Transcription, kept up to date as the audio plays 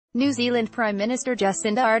New Zealand Prime Minister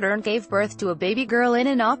Jacinda Ardern gave birth to a baby girl in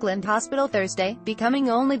an Auckland hospital Thursday, becoming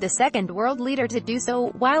only the second world leader to do so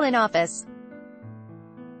while in office.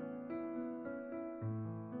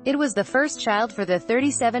 It was the first child for the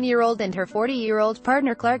 37-year-old and her 40-year-old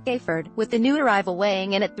partner Clark Gayford, with the new arrival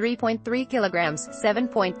weighing in at 3.3 kilograms,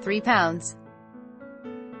 7.3 pounds.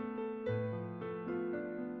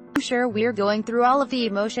 "I'm sure we're going through all of the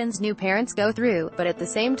emotions new parents go through, but at the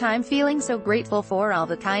same time feeling so grateful for all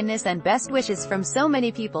the kindness and best wishes from so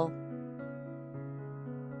many people.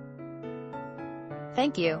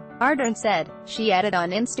 Thank you," Ardern said. She added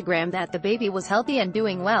on Instagram that the baby was healthy and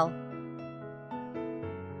doing well.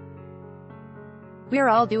 "We're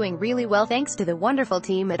all doing really well thanks to the wonderful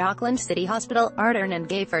team at Auckland City Hospital." Ardern and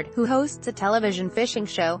Gayford, who hosts a television fishing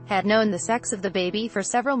show, had known the sex of the baby for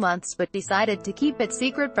several months but decided to keep it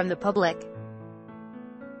secret from the public.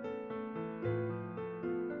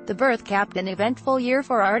 The birth capped an eventful year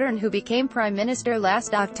for Ardern, who became Prime Minister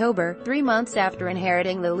last October, 3 months after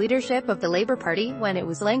inheriting the leadership of the Labour Party when it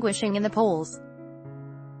was languishing in the polls.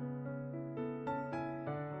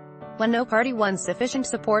 When no party won sufficient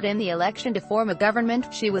support in the election to form a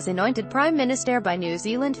government, she was anointed Prime Minister by New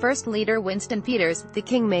Zealand First Leader Winston Peters, the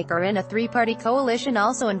kingmaker in a three-party coalition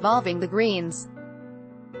also involving the Greens.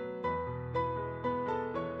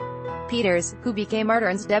 Peters, who became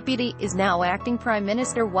Ardern's deputy, is now acting Prime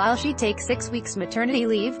Minister while she takes 6 weeks maternity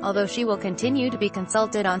leave, although she will continue to be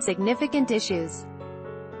consulted on significant issues.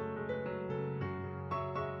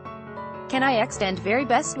 "Can I extend very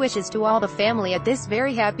best wishes to all the family at this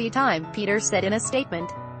very happy time," Peters said in a statement.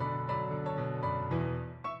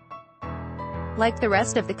 "Like the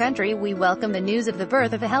rest of the country, we welcome the news of the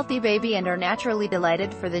birth of a healthy baby and are naturally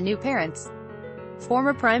delighted for the new parents."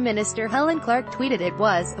 Former Prime Minister Helen Clark tweeted it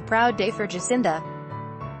was a proud day for Jacinda.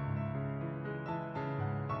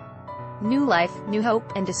 New life, new hope,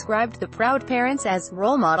 and described the proud parents as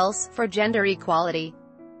role models for gender equality.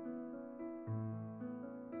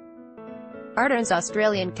 Ardern's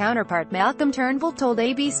Australian counterpart Malcolm Turnbull told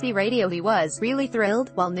ABC Radio he was really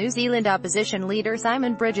thrilled, while New Zealand opposition leader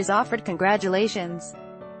Simon Bridges offered congratulations.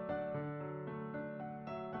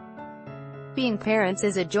 "Being parents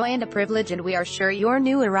is a joy and a privilege, and we are sure your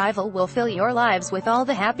new arrival will fill your lives with all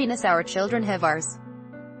the happiness our children have ours,"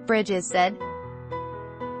 Bridges said.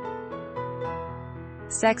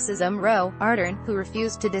 Sexism Row, Ardern, who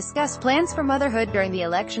refused to discuss plans for motherhood during the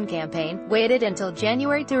election campaign, waited until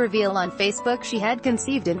January to reveal on Facebook she had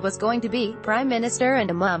conceived and was going to be Prime Minister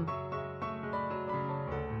and a mum.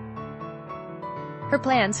 Her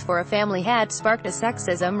plans for a family had sparked a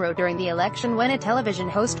sexism row during the election when a television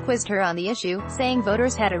host quizzed her on the issue, saying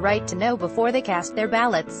voters had a right to know before they cast their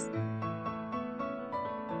ballots.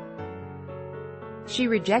 She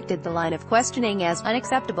rejected the line of questioning as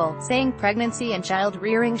unacceptable, saying pregnancy and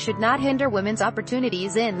child-rearing should not hinder women's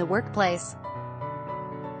opportunities in the workplace.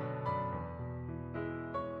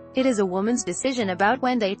 "It is a woman's decision about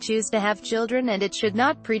when they choose to have children, and it should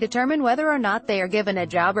not predetermine whether or not they are given a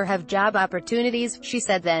job or have job opportunities," she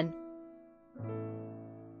said then.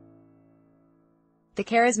 The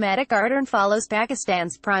charismatic Ardern follows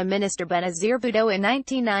Pakistan's Prime Minister Benazir Bhutto in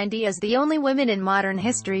 1990 as the only woman in modern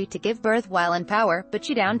history to give birth while in power, but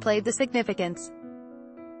she downplayed the significance.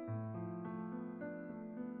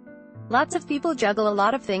 "Lots of people juggle a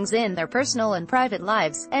lot of things in their personal and private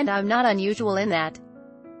lives, and I'm not unusual in that.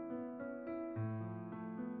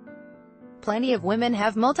 Plenty of women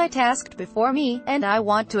have multitasked before me, and I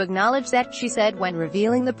want to acknowledge that," she said when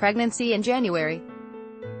revealing the pregnancy in January.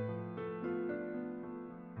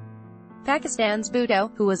 Pakistan's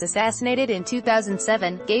Bhutto, who was assassinated in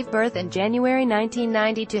 2007, gave birth in January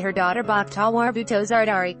 1990 to her daughter Bakhtawar Bhutto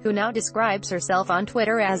Zardari, who now describes herself on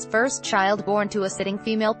Twitter as first child born to a sitting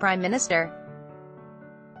female prime minister.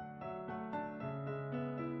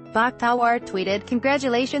 Bakhtawar tweeted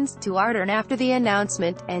congratulations to Ardern after the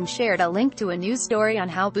announcement, and shared a link to a news story on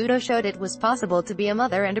how Bhutto showed it was possible to be a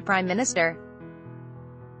mother and a prime minister.